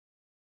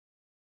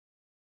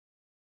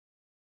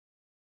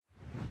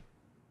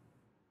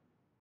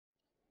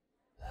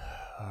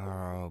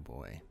Oh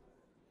boy.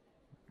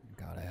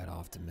 Gotta head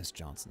off to Miss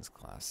Johnson's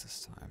class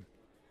this time.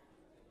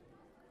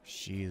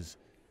 She's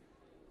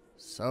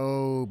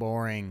so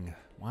boring.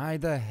 Why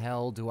the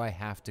hell do I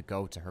have to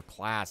go to her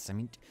class? I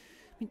mean,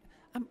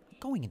 I'm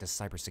going into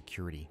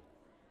cybersecurity.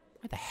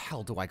 Why the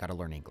hell do I gotta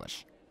learn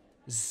English?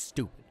 This is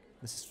stupid.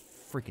 This is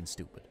freaking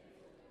stupid.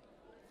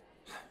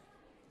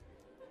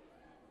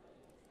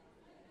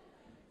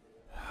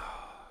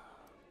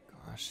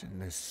 Gosh,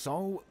 and there's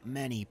so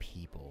many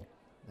people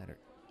that are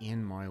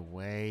in my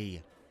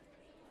way.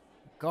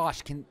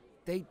 Gosh, can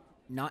they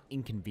not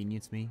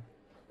inconvenience me?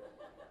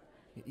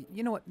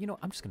 You know what?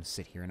 I'm just gonna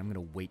sit here and I'm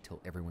gonna wait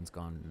till everyone's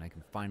gone and I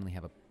can finally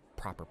have a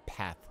proper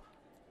path.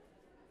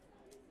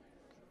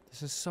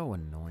 This is so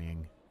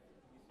annoying.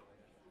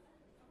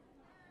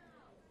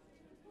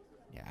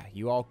 Yeah,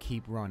 you all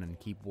keep running,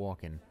 keep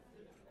walking.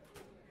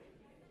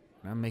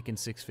 I'm making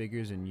 6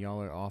 figures and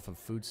y'all are off of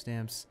food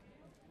stamps.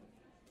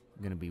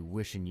 I'm gonna be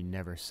wishing you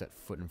never set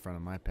foot in front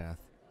of my path.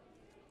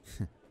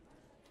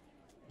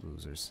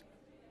 Losers.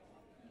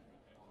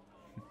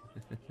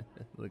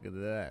 Look at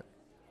that.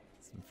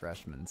 Some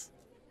freshmen.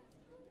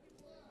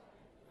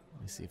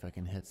 Let me see if I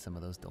can hit some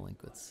of those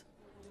delinquents.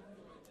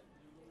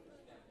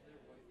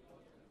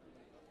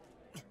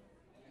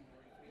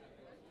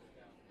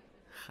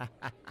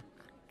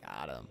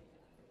 Got him.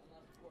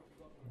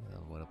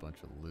 Oh, what a bunch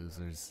of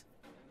losers.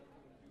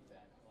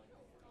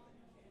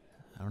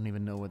 I don't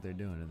even know what they're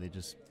doing. Are they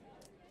just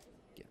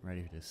getting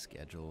ready to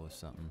schedule or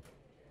something?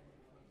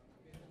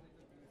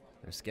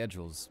 Their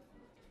schedules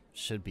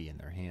should be in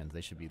their hands.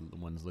 They should be the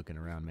ones looking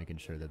around, making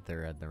sure that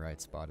they're at the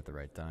right spot at the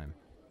right time.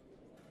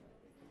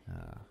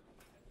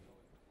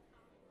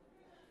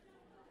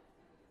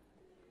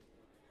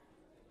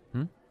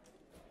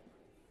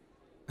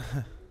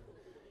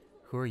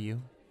 Who are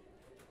you?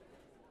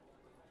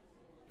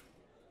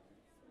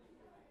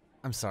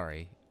 I'm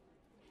sorry.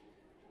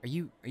 Are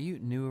you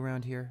new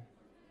around here?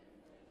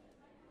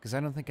 Because I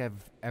don't think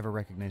I've ever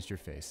recognized your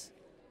face.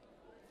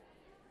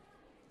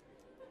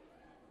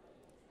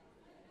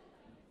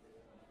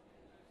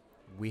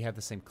 We have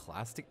the same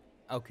class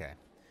Okay.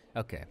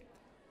 Okay.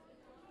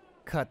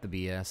 Cut the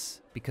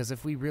BS. Because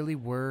if we really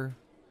were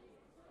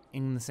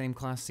in the same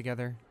class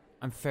together,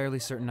 I'm fairly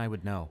certain I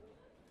would know.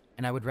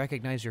 And I would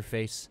recognize your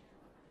face.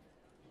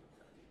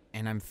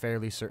 And I'm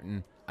fairly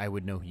certain I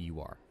would know who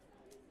you are.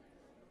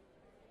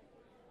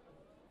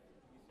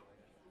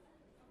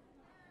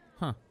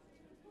 Huh.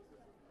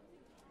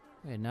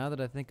 Hey, now that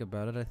I think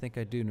about it, I think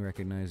I do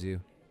recognize you.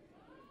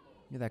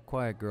 You're that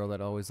quiet girl that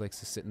always likes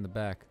to sit in the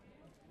back.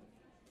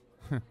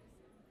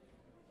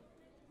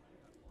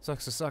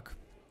 Sucks to suck.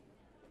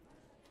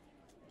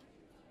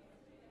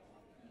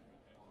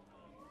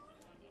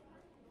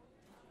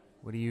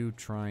 What are you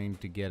trying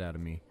to get out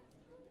of me?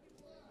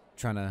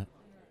 Trying to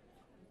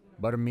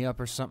butter me up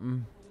or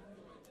something?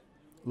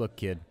 Look,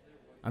 kid.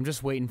 I'm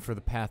just waiting for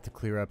the path to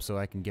clear up so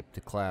I can get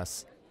to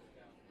class.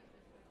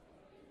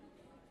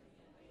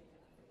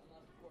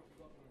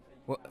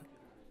 What?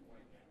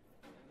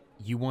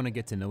 You want to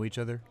get to know each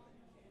other?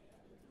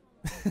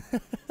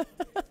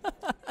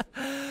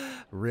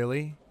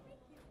 Really?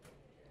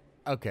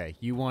 Okay,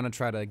 you want to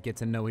try to get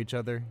to know each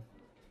other?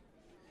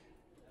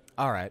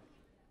 Alright.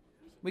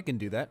 We can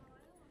do that.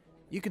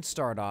 You can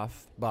start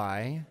off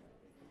by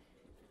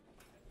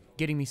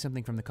getting me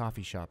something from the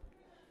coffee shop.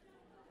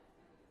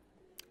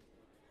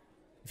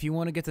 If you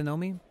want to get to know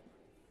me,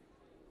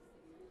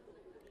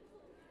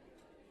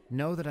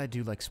 know that I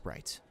do like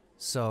Sprite.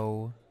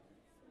 So,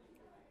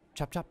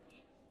 chop chop.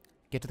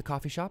 Get to the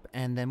coffee shop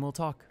and then we'll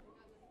talk.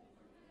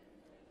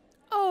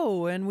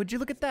 Oh, and would you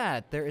look at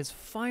that? There is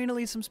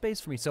finally some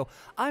space for me, so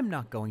I'm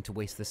not going to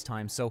waste this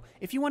time. So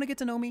if you want to get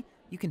to know me,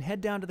 you can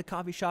head down to the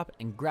coffee shop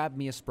and grab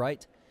me a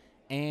Sprite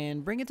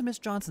and bring it to Miss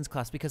Johnson's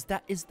class because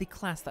that is the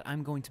class that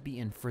I'm going to be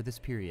in for this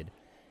period.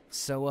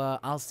 So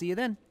I'll see you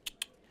then.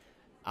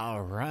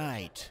 All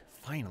right,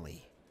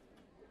 finally.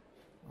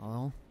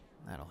 Well,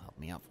 that'll help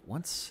me out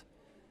once.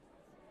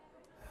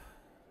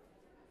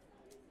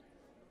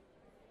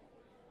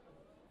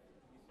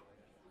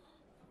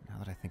 Now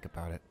that I think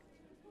about it,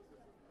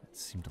 it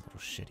seemed a little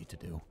shitty to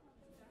do.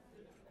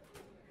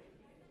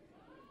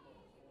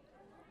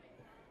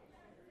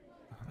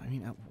 I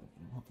mean,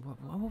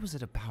 what was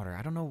it about her?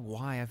 I don't know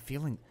why I'm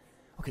feeling...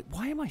 Okay,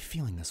 why am I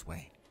feeling this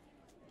way?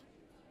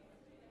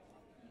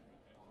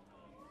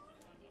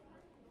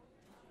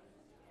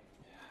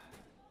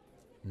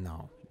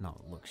 No,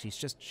 look, she's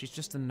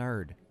just a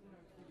nerd.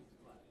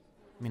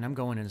 I mean, I'm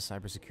going into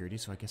cybersecurity,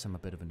 so I guess I'm a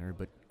bit of a nerd,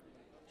 but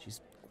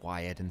she's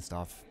quiet and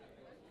stuff.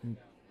 And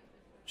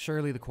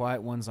surely the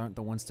quiet ones aren't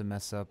the ones to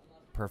mess up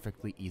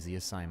perfectly easy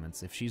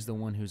assignments. If she's the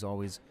one who's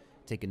always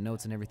taking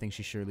notes and everything,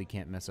 she surely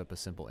can't mess up a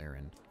simple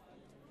errand.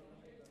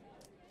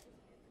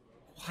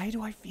 Why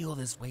do I feel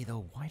this way,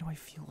 though? Why do I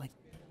feel like...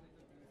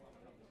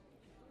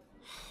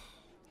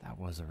 That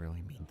was a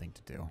really mean thing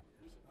to do.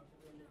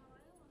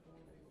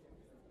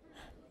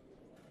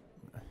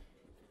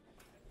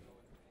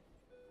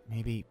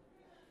 Maybe...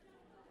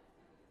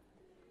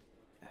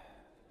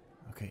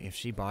 Okay, if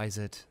she buys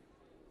it,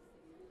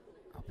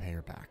 I'll pay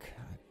her back.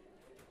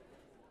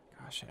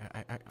 Gosh,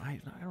 I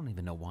don't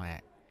even know why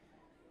I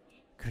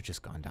could have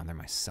just gone down there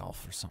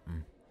myself or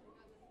something.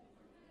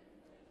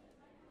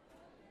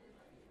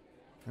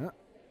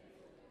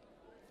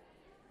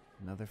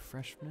 Another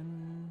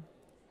freshman.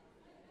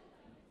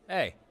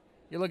 Hey,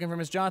 you're looking for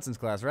Miss Johnson's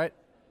class, right?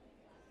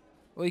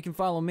 Well, you can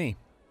follow me.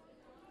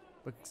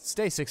 But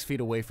stay 6 feet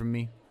away from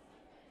me.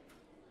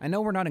 I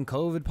know we're not in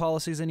COVID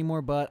policies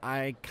anymore, but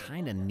I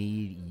kind of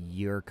need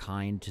your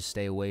kind to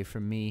stay away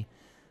from me.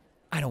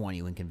 I don't want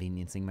you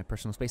inconveniencing my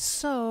personal space,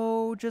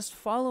 so just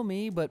follow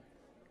me, but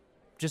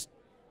just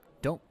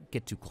don't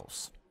get too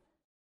close.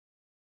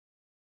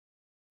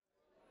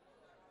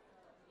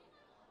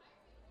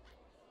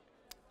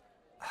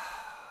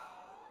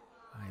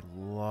 I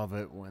love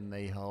it when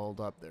they hold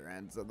up their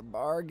ends of the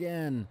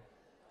bargain.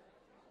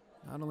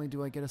 Not only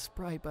do I get a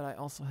Sprite, but I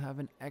also have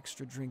an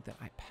extra drink that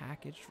I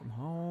packaged from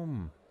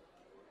home.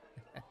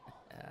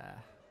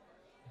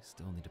 I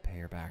still need to pay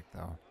her back,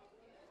 though.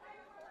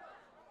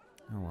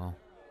 Oh, well.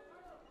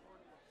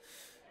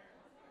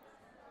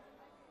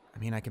 I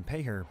mean, I can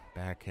pay her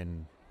back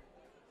and...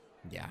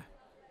 yeah.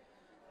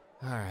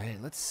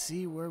 Alright, let's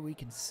see where we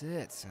can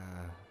sit.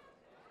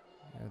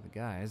 There are the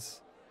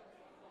guys.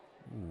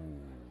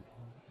 Ooh,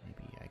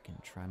 maybe I can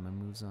try my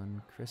moves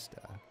on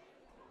Krista. Oh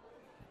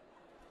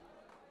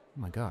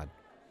my god.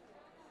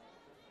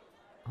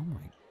 Oh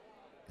my...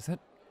 is that...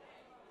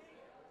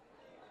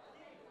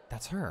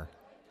 that's her.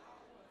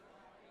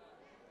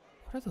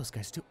 What are those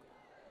guys doing?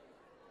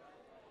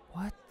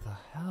 What the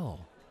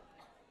hell?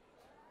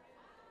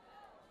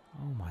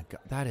 Oh my god,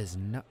 that is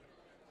no...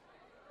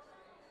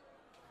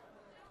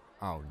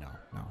 oh no,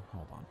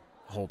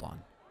 hold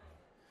on.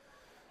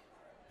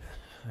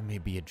 I may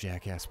be a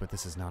jackass, but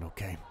this is not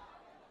okay.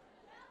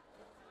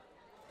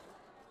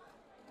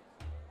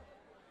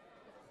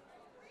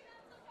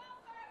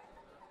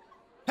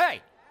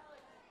 Hey!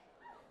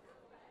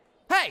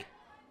 Hey!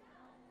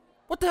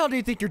 What the hell do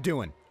you think you're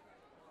doing?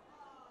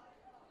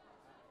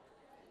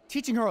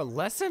 Teaching her a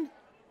lesson?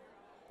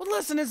 What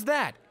lesson is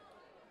that?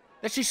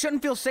 That she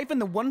shouldn't feel safe in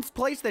the one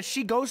place that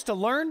she goes to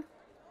learn?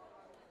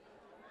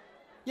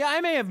 Yeah,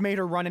 I may have made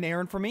her run an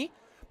errand for me,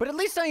 but at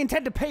least I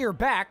intend to pay her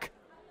back.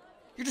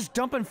 You're just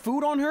dumping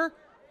food on her?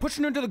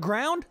 Pushing her to the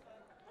ground?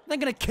 Then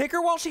gonna kick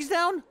her while she's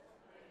down?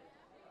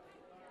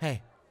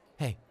 Hey.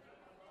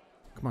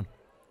 Come on,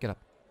 get up.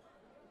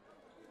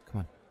 Come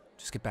on,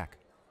 just get back.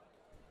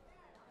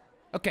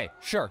 Okay,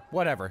 sure,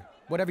 whatever.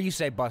 Whatever you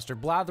say, Buster.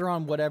 Blather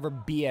on whatever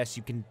BS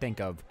you can think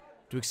of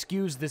to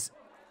excuse this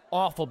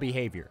awful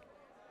behavior.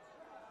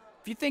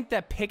 If you think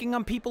that picking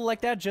on people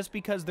like that just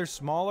because they're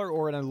smaller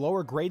or in a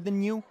lower grade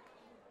than you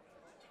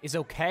is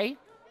okay,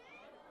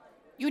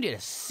 you need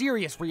a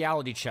serious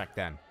reality check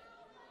then.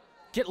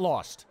 Get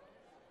lost.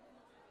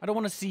 I don't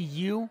want to see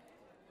you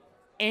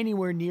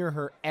anywhere near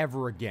her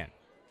ever again.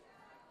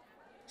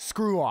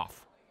 Screw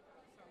off.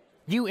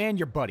 You and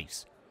your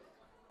buddies.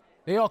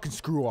 They all can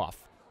screw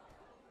off.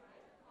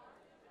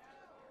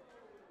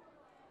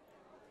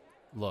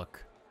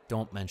 Look,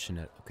 don't mention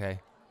it,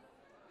 okay?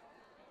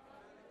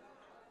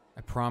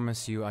 I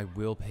promise you I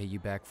will pay you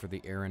back for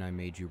the errand I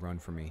made you run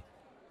for me.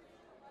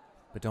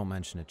 But don't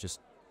mention it,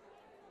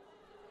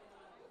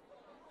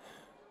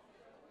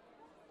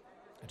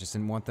 I just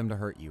didn't want them to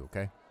hurt you,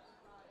 okay?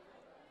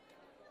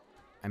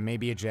 I may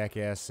be a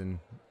jackass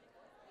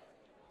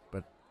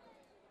but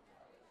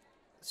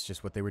it's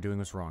just what they were doing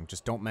was wrong.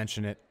 Just don't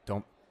mention it.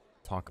 Don't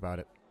talk about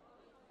it.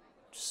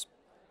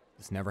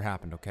 This never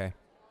happened, okay?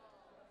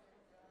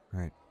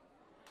 Alright.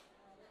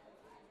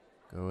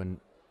 Go and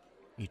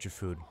eat your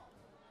food.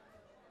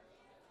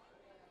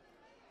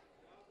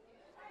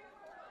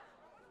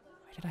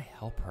 Why did I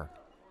help her?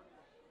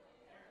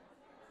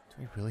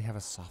 Do I really have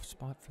a soft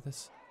spot for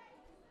this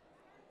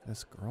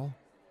girl?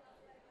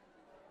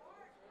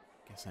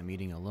 Guess I'm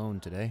eating alone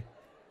today.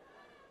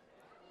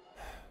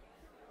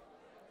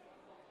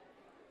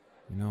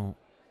 You know,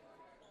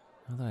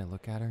 now that I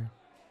look at her,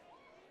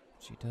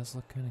 she does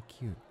look kind of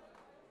cute.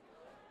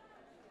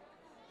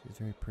 She's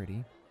very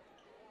pretty.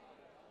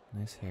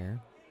 Nice hair.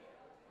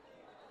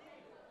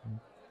 And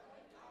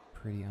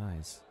pretty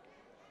eyes.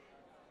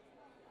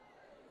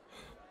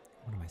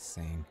 What am I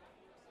saying?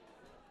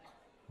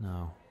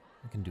 No,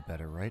 I can do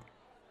better, right?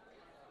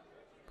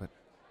 But,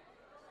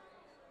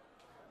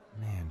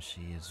 man,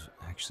 she is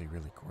actually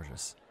really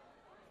gorgeous.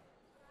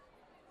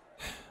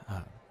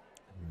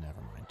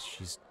 Never mind.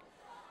 She's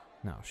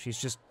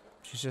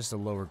just a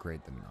lower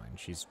grade than mine.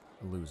 She's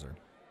a loser.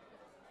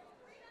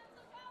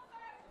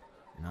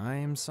 And I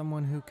am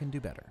someone who can do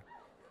better.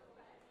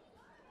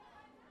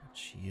 But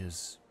she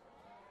is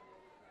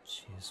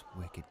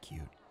wicked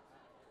cute.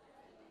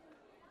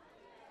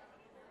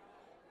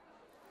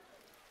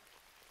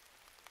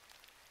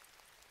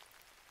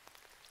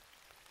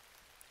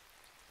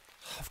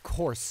 Of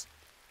course.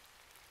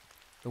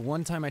 The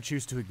one time I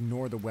choose to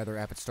ignore the weather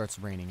app, it starts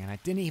raining, and I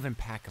didn't even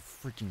pack a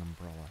freaking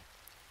umbrella.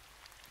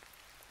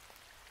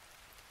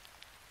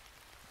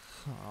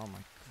 Oh my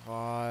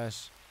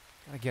gosh.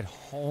 Gotta get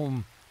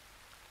home.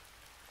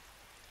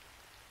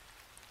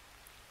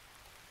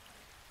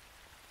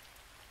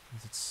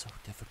 It's so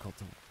difficult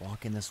to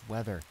walk in this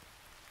weather.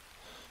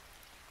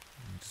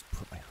 Let me just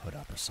put my hood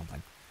up or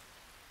something.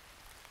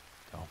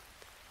 Go.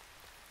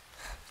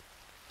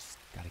 Just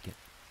gotta get.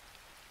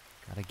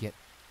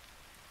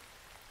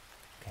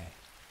 Okay.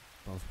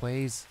 Both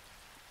ways.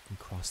 And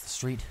cross the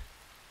street.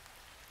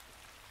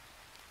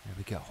 There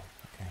we go.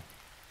 Okay.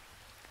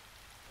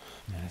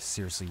 Man, I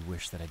seriously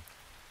wish that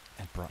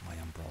I'd brought my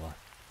umbrella.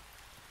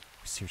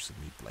 We seriously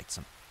need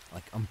some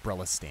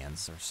umbrella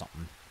stands or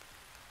something.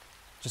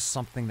 Just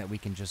something that we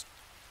can just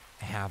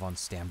have on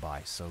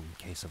standby, so in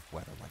case of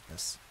weather like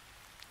this.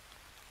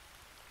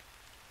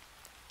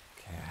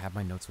 Okay, I have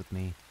my notes with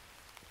me.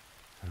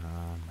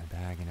 My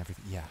bag and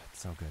everything. Yeah,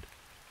 it's all good.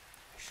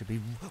 I should be...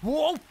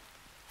 Whoa!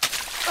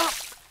 Ah!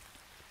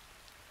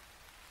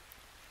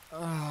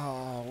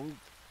 Oh.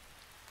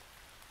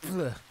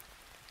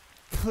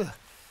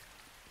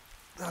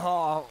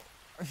 Oh,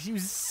 are you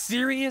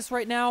serious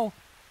right now?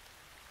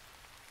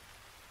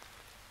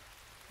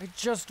 I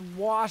just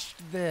washed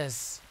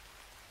this.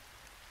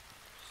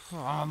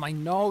 Oh, my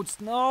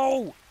notes.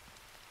 No!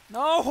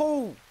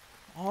 No!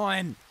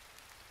 On.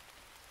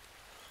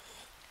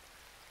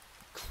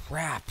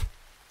 Crap.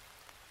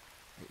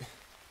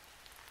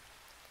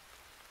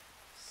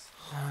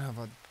 Son of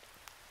a...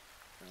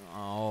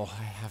 Oh,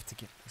 I have to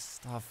get this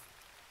stuff.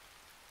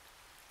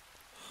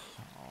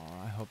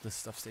 Oh, I hope this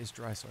stuff stays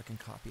dry so I can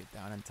copy it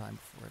down in time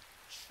before it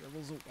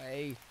shrivels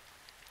away.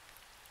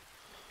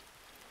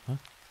 Huh?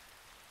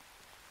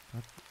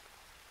 What?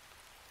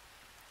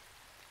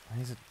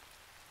 Why is it...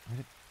 Why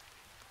did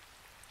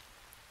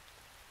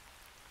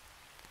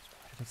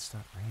it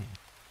stop raining?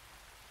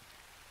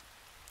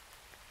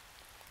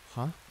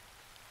 Huh?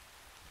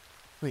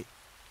 Wait.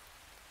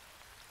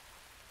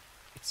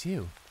 It's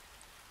you.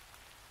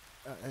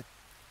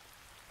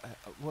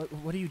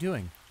 What are you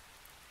doing?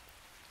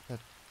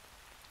 That's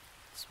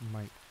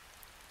my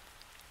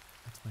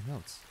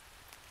notes.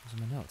 Those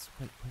are my notes.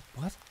 Wait,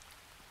 what?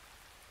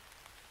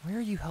 Why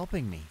are you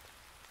helping me?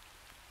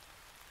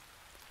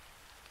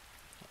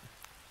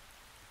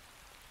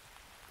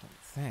 Oh,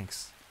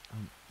 thanks.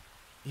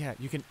 Yeah,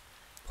 you can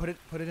put it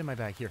in my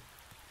bag here.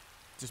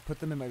 Just put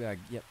them in my bag.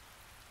 Yep.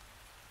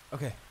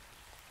 Okay.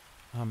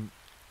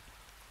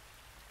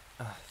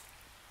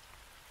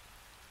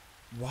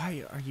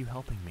 Why are you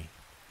helping me?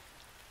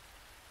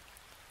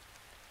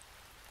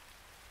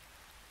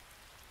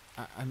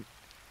 I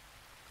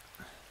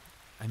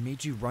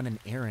made you run an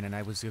errand and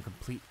I was a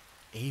complete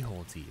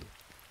a-hole to you.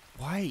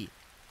 Why?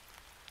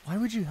 Why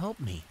would you help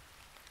me?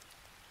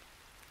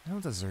 I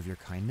don't deserve your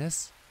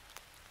kindness.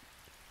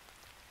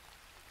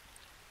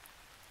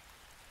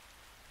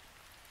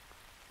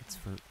 It's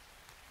for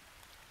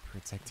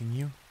protecting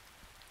you.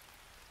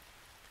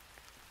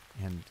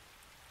 And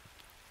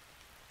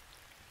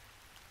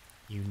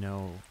you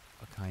know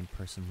a kind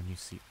person when you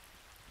see...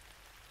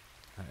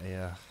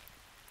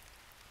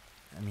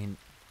 I mean,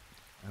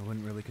 I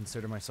wouldn't really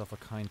consider myself a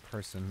kind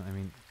person. I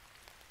mean...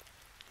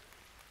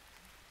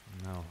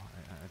 No,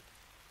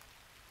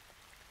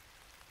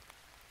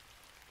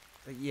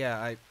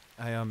 yeah,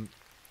 I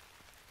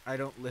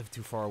don't live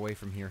too far away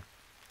from here.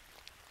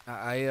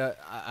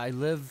 I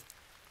live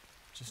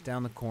just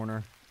down the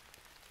corner.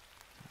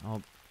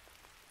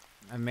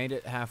 I made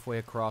it halfway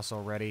across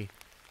already.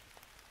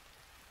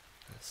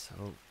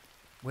 So,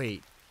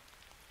 wait,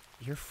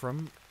 you're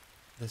from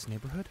this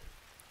neighborhood?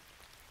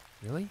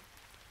 Really?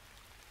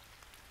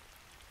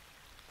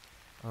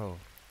 Oh.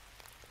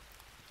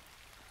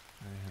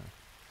 I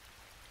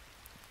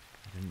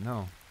didn't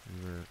know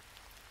we were in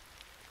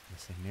the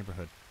same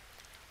neighborhood.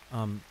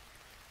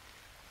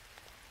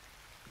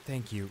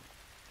 Thank you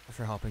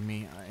for helping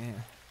me.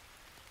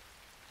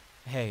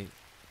 Hey,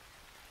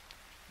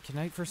 can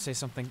I first say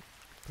something,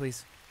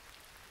 please?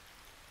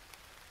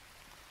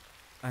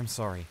 I'm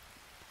sorry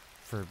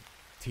for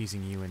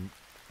teasing you and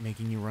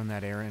making you run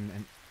that errand.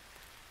 And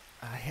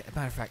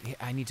matter of fact,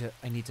 I need to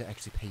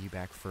actually pay you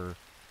back for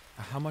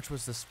how much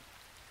was this?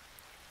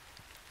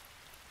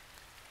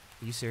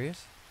 Are you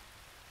serious?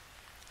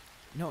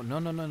 No.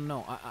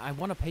 I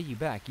want to pay you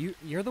back.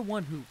 You're the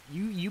one who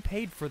you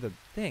paid for the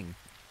thing.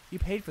 You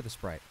paid for the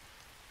Sprite.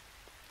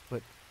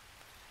 But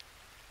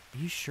are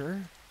you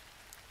sure?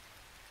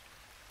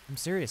 I'm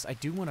serious. I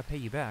do want to pay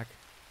you back.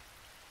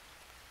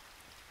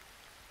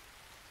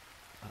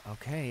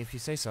 Okay, if you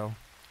say so.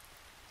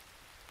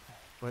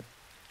 But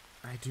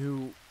I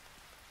do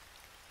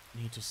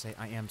need to say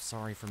I am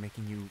sorry for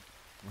making you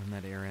run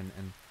that errand,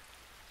 and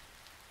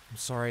I'm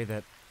sorry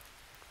that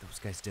those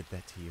guys did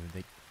that to you.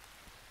 They're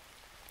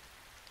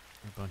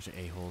a bunch of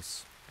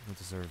a-holes. They don't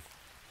deserve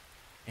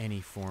any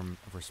form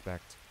of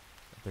respect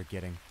that they're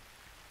getting.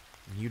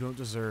 And you don't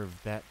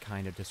deserve that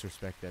kind of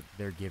disrespect that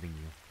they're giving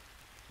you.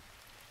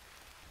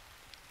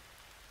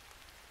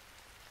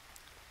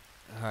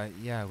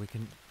 Yeah, we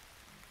can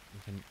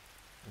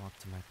walk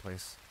to my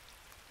place.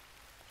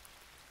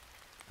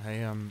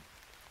 Are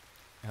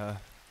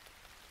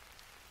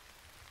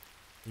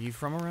you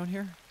from around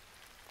here?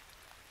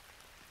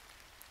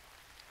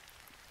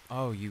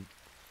 Oh, you're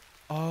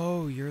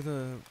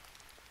the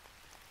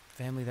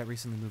family that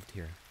recently moved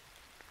here.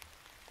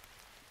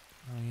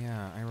 Oh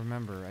yeah, I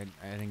remember. I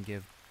didn't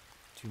give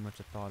too much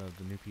a thought of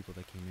the new people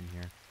that came in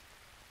here.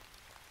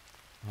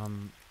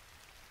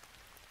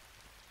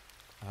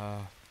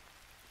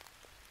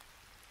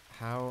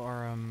 How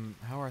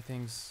are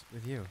things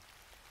with you?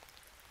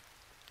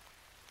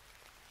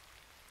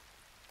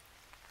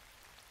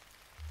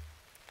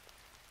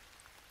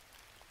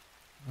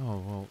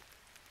 Oh, well,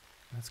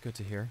 that's good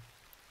to hear.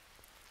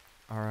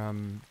 Are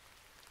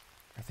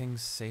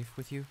things safe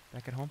with you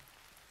back at home?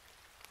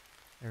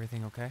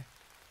 Everything okay?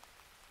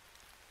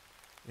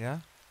 Yeah?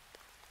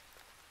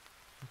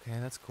 Okay,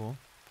 that's cool.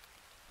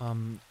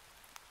 I'm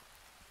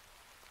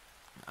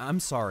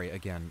sorry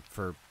again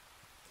for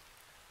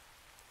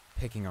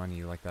picking on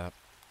you like that.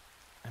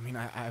 I mean,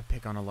 I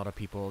pick on a lot of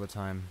people all the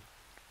time.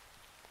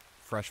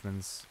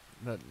 Freshmen's.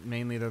 But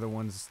mainly they're the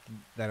ones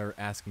that are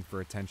asking for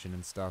attention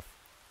and stuff.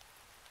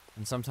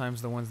 And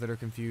sometimes the ones that are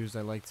confused,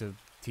 I like to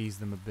tease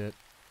them a bit.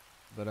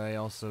 But I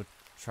also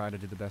try to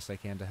do the best I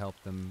can to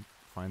help them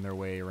find their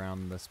way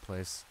around this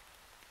place.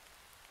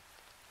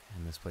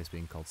 And this place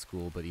being called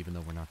school, but even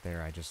though we're not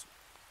there, I just,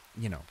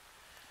 you know,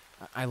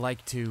 I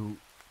like to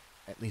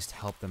at least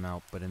help them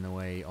out, but in a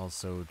way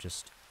also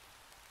just,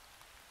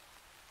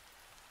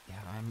 yeah,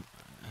 I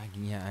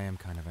am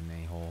kind of an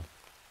a-hole.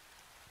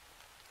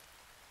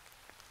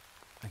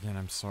 Again,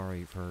 I'm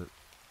sorry for,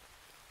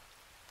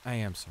 I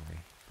am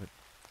sorry, but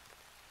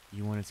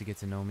you wanted to get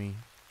to know me,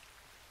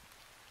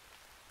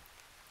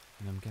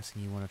 and I'm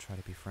guessing you want to try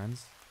to be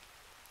friends?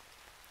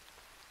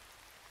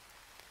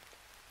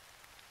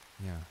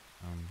 Yeah,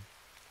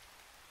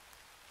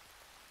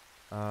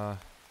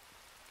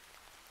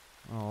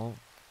 well,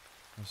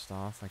 first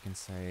off, I can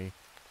say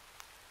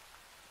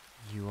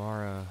you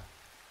are,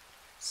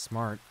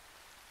 smart,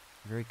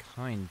 very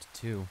kind,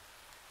 too.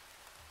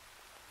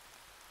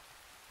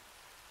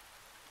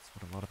 That's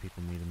what a lot of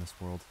people need in this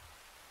world.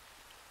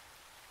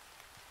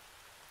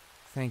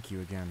 Thank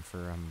you again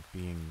for,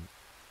 being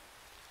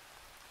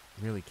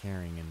really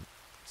caring and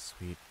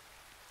sweet.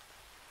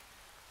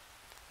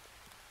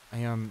 I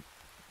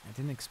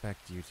didn't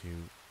expect you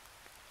to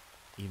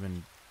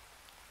even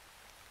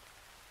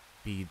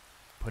be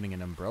putting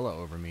an umbrella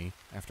over me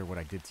after what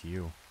I did to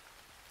you.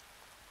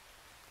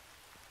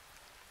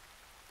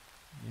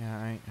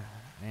 Yeah,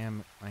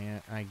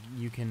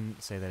 you can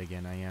say that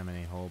again, I am an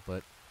a-hole,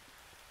 but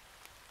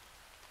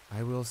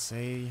I will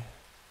say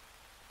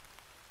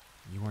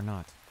you are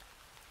not.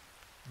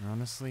 You're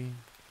honestly,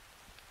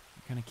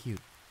 you're kinda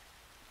cute.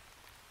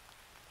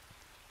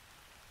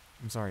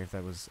 I'm sorry if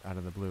that was out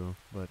of the blue,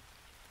 but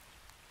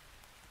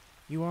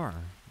you are.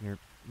 You're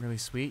really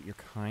sweet, you're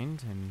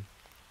kind, and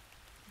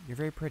you're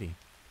very pretty.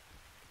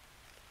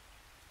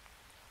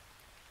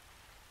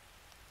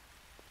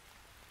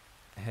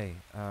 Hey,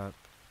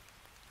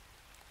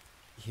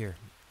 here.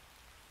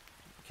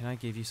 Can I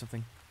give you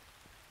something?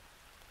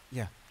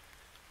 Yeah.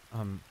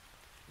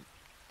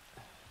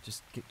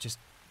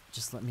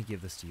 Just let me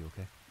give this to you,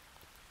 okay?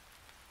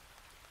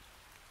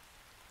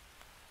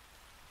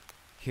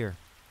 Here.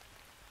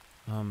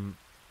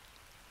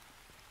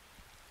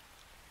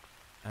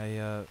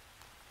 I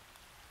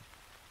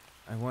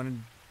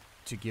wanted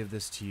to give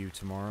this to you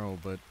tomorrow,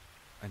 but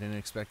I didn't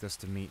expect us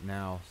to meet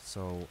now,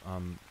 so,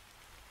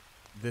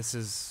 this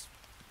is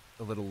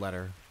a little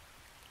letter.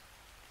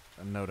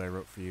 A note I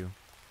wrote for you.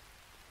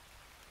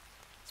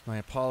 It's my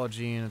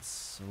apology, and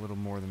it's a little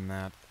more than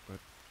that, but,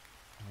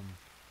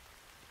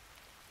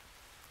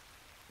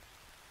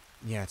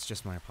 yeah, it's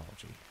just my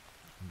apology.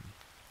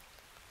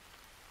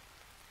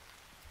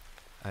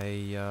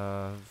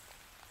 Yeah,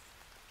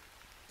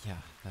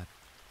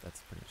 that's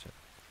pretty much it.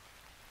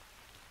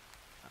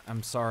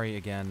 I'm sorry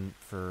again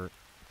for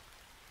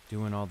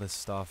doing all this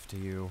stuff to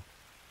you.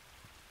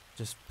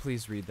 Just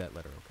please read that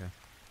letter, okay?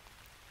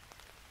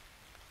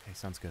 Okay,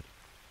 sounds good.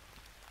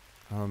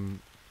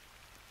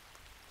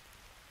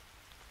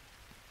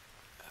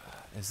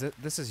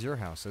 This is your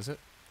house, is it?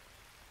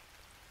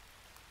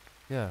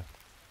 Yeah.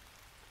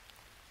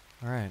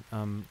 Alright,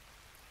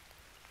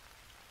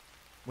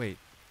 wait.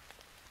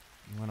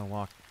 You wanna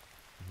walk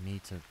me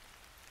to...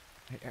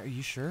 Are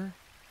you sure?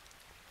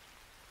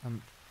 I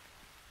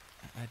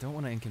don't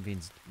want to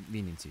inconvenience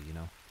you, you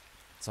know?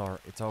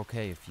 It's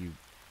okay if you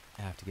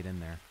have to get in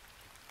there.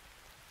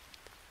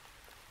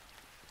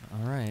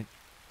 Alright.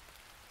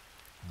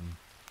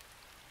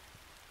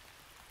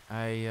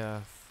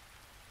 I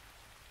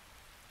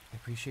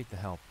appreciate the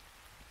help.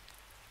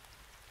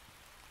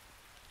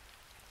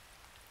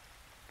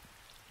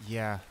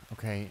 Yeah,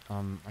 okay,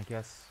 I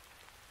guess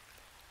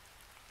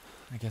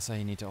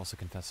I need to also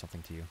confess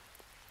something to you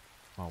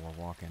while we're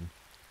walking.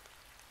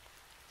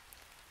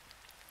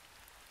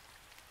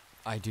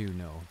 I do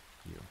know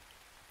you,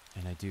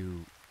 and I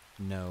do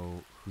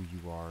know who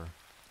you are.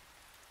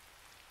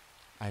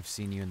 I've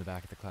seen you in the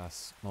back of the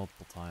class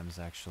multiple times,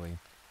 actually.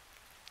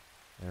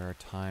 There are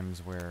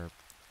times where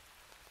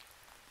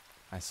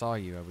I saw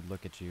you, I would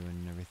look at you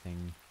and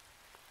everything.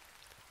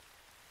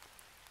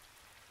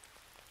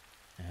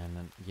 And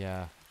then,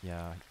 yeah,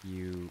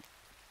 you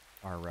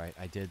are right.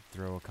 I did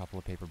throw a couple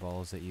of paper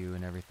balls at you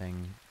and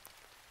everything.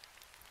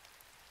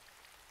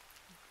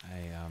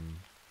 I,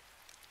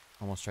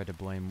 almost tried to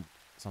blame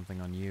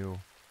something on you.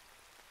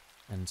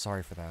 And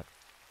sorry for that.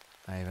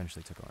 I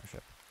eventually took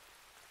ownership.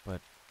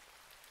 But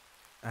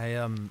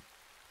I'm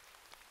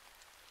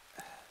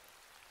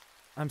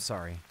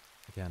sorry,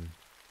 again.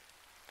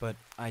 But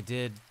I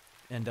did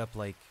end up,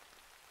 like,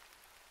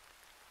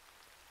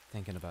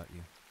 thinking about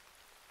you.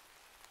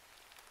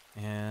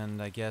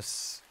 And I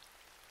guess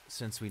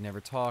since we never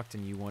talked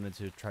and you wanted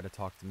to try to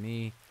talk to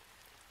me,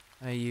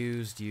 I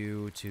used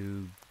you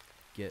to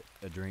get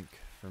a drink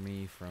for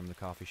me from the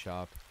coffee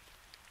shop.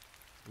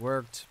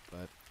 Worked,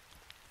 but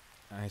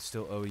I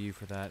still owe you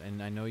for that,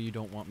 and I know you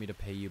don't want me to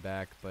pay you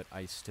back, but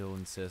I still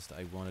insist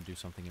I want to do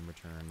something in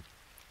return.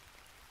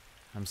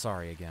 I'm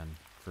sorry again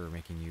for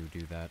making you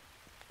do that,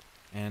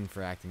 and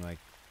for acting like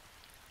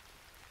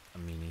a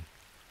meanie.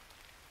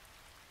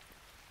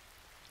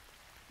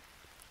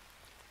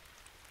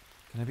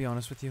 Can I be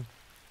honest with you?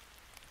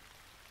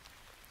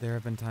 There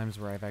have been times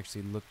where I've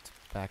actually looked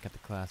back at the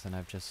class and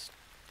I guess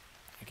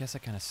I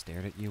kind of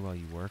stared at you while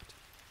you worked.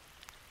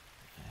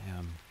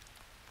 I'm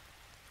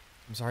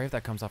sorry if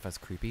that comes off as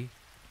creepy,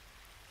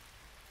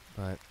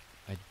 but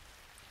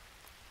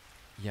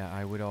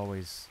I would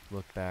always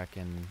look back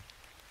and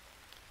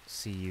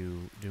see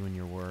you doing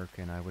your work,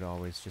 and I would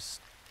always just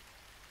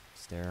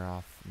stare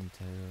off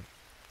into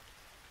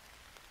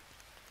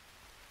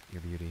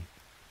your beauty.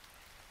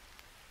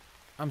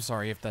 I'm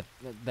sorry if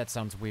that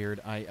sounds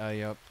weird.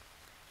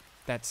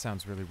 That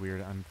sounds really weird,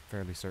 I'm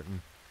fairly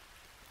certain.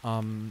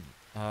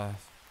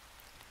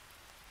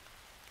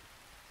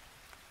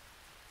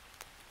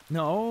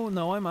 No,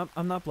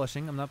 I'm not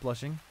blushing. I'm not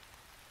blushing.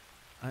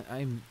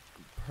 I'm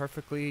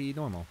perfectly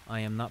normal.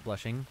 I am not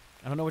blushing.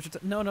 I don't know what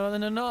you're no.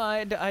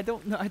 I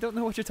don't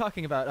know what you're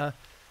talking about.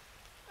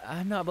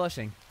 I'm not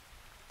blushing.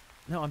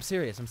 No, I'm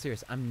serious.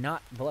 I'm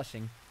not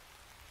blushing.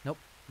 Nope,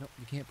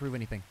 you can't prove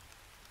anything.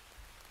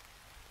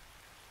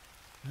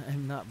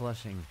 I'm not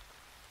blushing.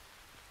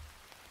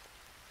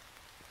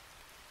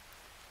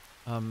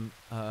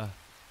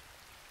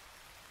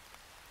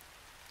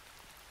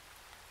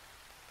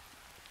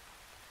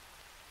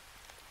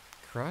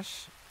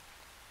 Crush?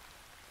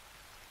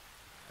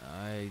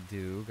 I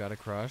do got a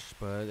crush,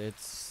 but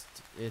it's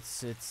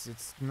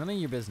none of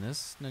your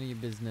business. None of your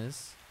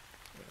business.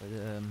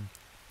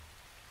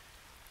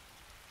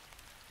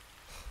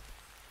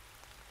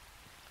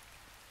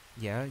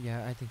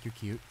 Yeah, I think you're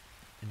cute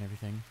and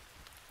everything,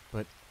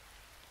 but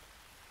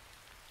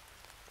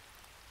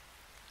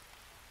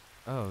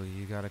oh,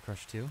 you got a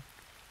crush too?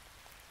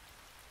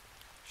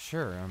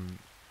 Sure,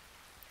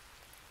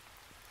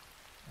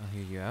 I'll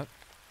hear you out.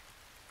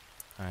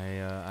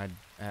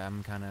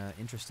 I'm kind of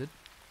interested.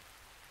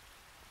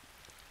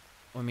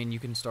 I mean, you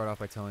can start off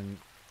by telling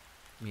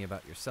me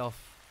about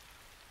yourself.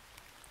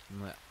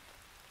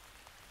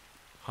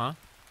 Huh?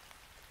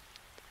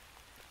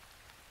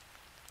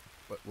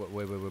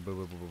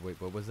 Wait,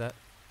 what was that?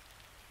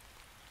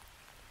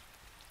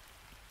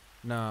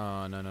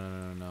 No.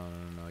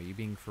 You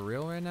being for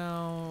real right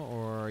now,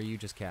 or are you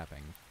just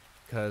capping?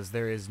 Because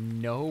there is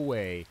no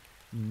way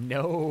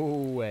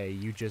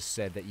you just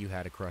said that you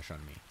had a crush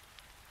on me.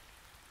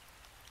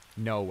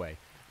 No way.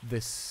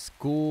 The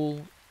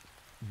school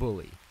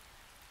bully.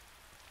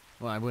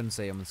 Well, I wouldn't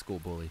say I'm the school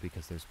bully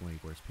because there's way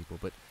worse people,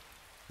 but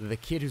the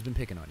kid who's been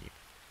picking on you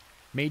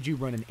made you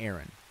run an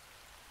errand,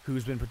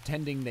 who's been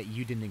pretending that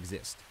you didn't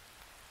exist.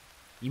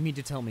 You mean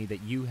to tell me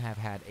that you have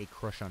had a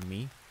crush on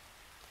me?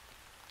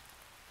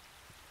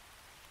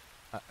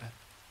 I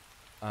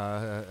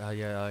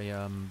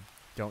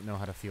don't know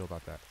how to feel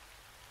about that.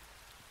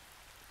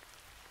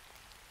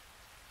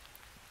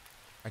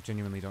 I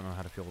genuinely don't know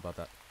how to feel about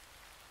that.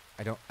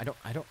 I don't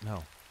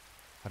know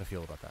how to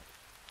feel about that.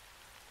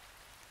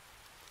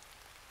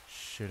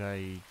 Should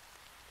I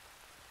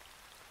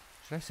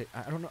say?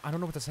 I don't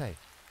know what to say.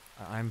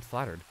 I'm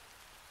flattered.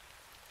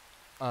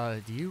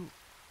 I kind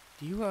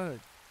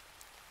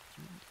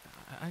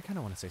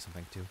of want to say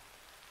something too.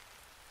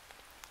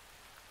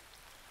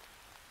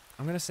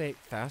 I'm gonna say it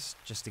fast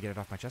just to get it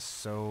off my chest.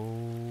 So,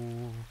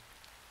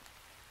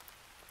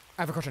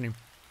 I have a crush on you.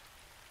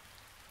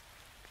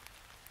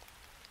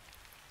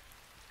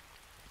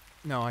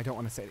 No, I don't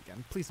want to say it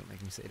again. Please don't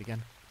make me say it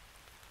again.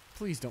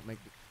 Please don't make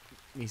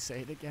me say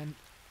it again.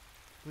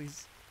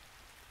 Please.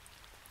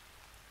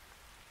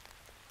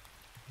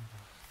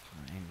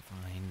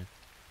 Fine.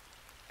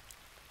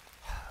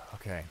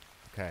 Okay.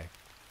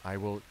 I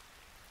will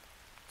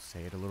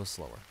say it a little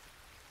slower.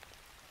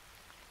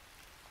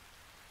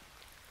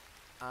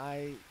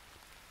 I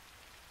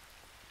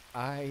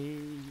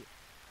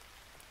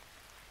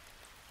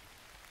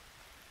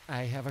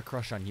have a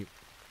crush on you.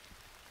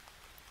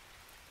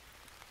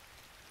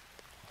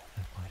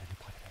 Why did I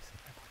say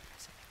that?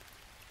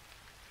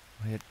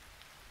 Why did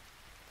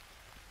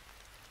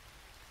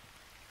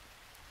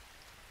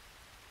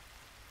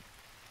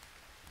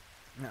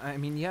I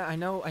mean, yeah, I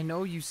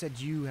know you said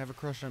you have a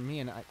crush on me,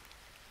 and I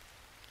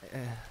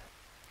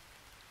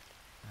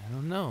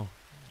don't know.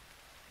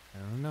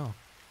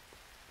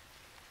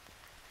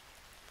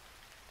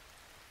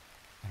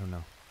 I don't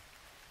know.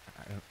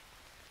 Are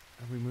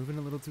we moving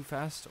a little too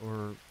fast,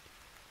 or...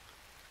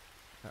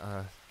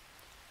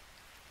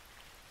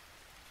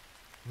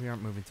 We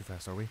aren't moving too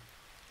fast, are we?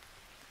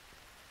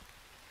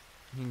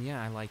 I mean,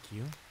 yeah, I like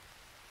you.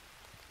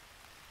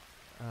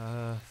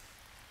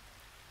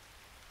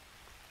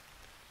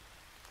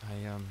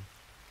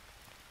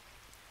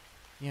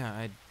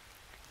 Yeah,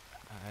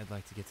 I'd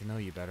like to get to know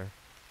you better.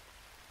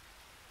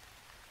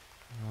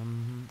 I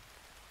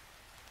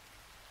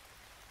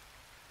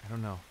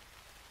don't know.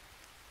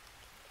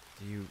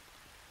 Do you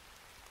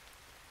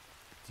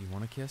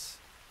want to kiss?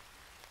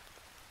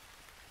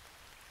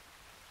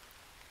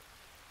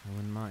 I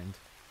wouldn't mind.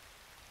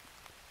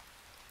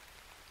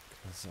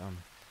 'Cause, I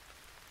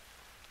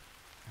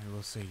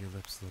will say your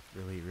lips look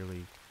really,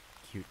 really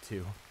cute,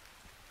 too.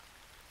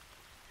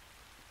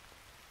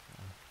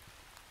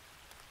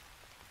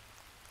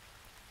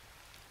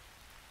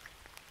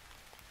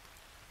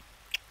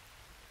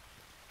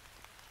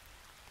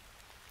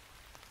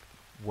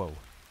 Whoa.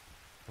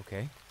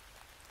 Okay.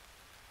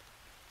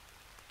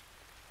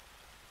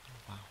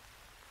 Wow.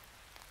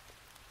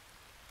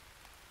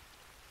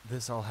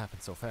 This all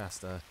happened so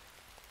fast.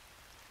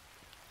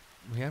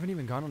 We haven't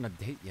even gone on a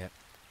date yet.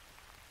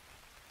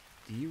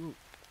 Do you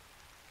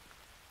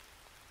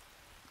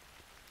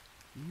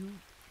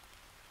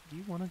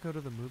want to go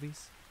to the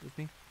movies with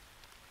me?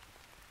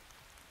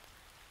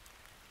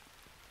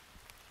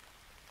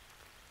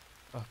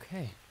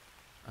 Okay.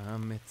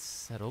 It's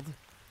settled.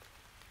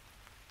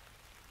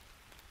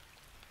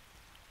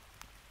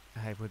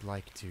 I would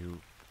like to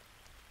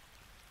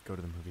go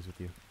to the movies with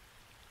you.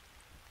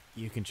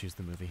 You can choose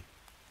the movie.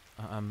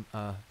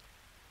 Huh?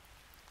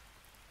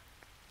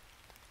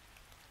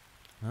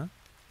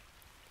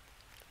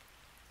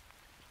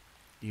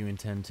 Do you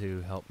intend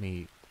to help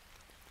me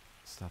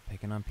stop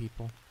picking on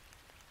people?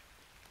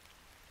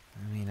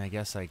 I mean, I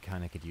guess I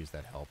kinda could use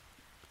that help.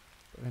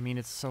 But I mean,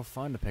 it's so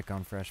fun to pick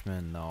on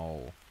freshmen,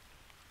 though.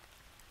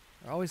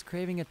 They're always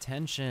craving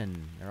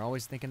attention. They're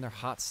always thinking they're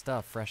hot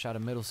stuff fresh out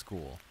of middle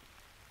school.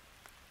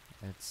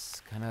 It's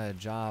kinda a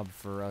job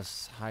for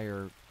us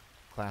higher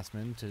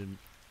classmen to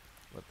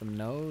let them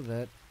know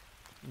that,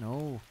 you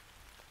know,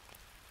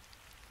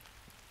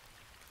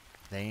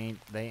 they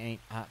ain't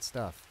hot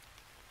stuff.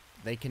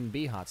 They can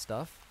be hot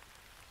stuff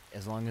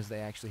as long as they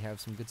actually have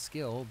some good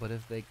skill, but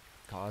if they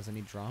cause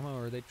any drama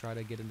or they try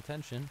to get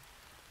attention,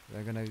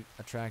 they're gonna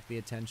attract the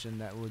attention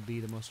that would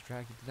be the most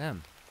attractive to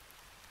them.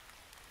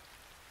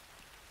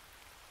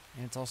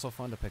 And it's also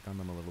fun to pick on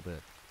them a little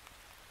bit.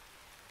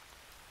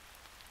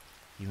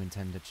 You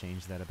intend to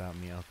change that about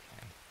me?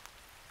 Okay.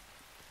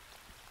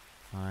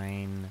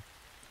 Fine.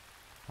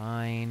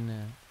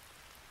 Fine.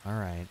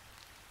 Alright.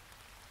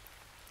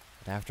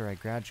 But after I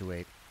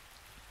graduate,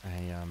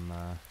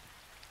 I'm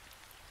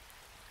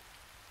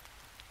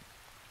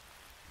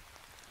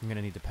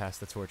gonna need to pass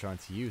the torch on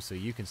to you so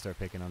you can start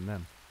picking on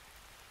them.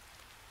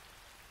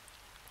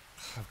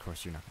 Of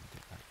course you're not gonna do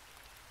that.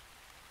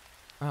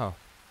 Oh,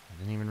 I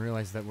didn't even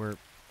realize that we're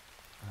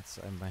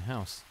outside my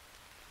house.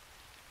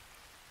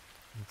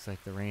 Looks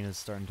like the rain is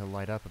starting to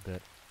light up a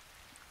bit.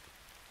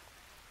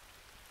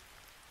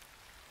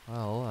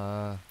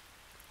 Well,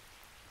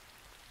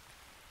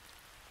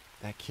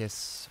 that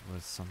kiss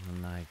was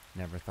something I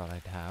never thought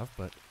I'd have,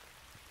 but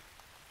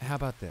how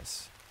about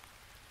this?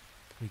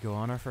 We go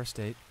on our first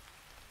date,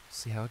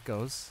 see how it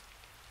goes.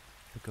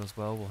 If it goes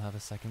well, we'll have a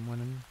second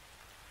one, and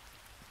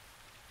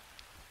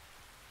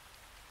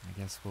I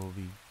guess we'll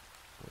be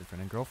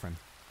boyfriend and girlfriend.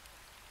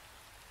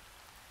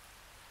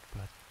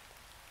 But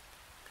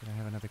could I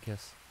have another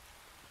kiss?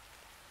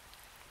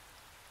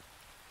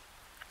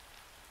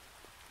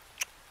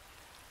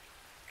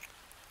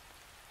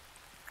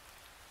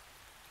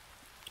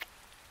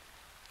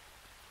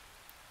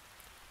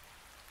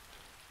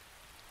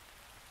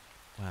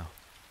 Wow.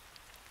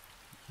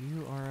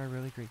 You are a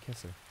really great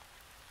kisser.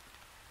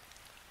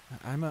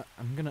 I'm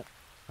gonna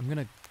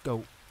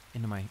go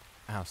into my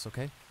house,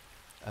 okay?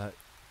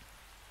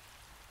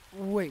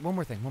 Wait, one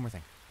more thing.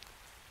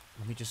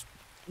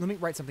 Let me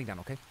write something down,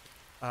 okay?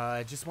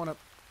 I just want to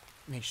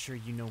make sure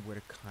you know where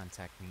to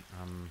contact me.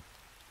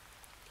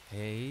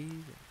 Okay.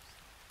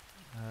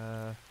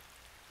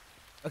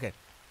 Okay.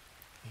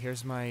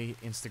 Here's my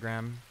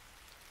Instagram,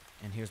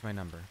 and here's my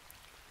number.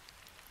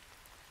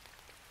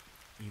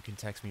 You can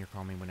text me or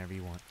call me whenever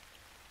you want.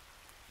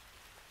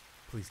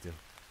 Please do.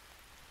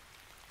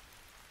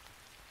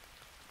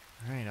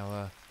 Alright,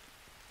 I'll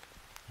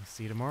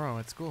see you tomorrow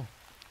at school.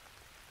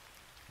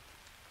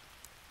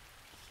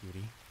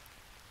 Cutie.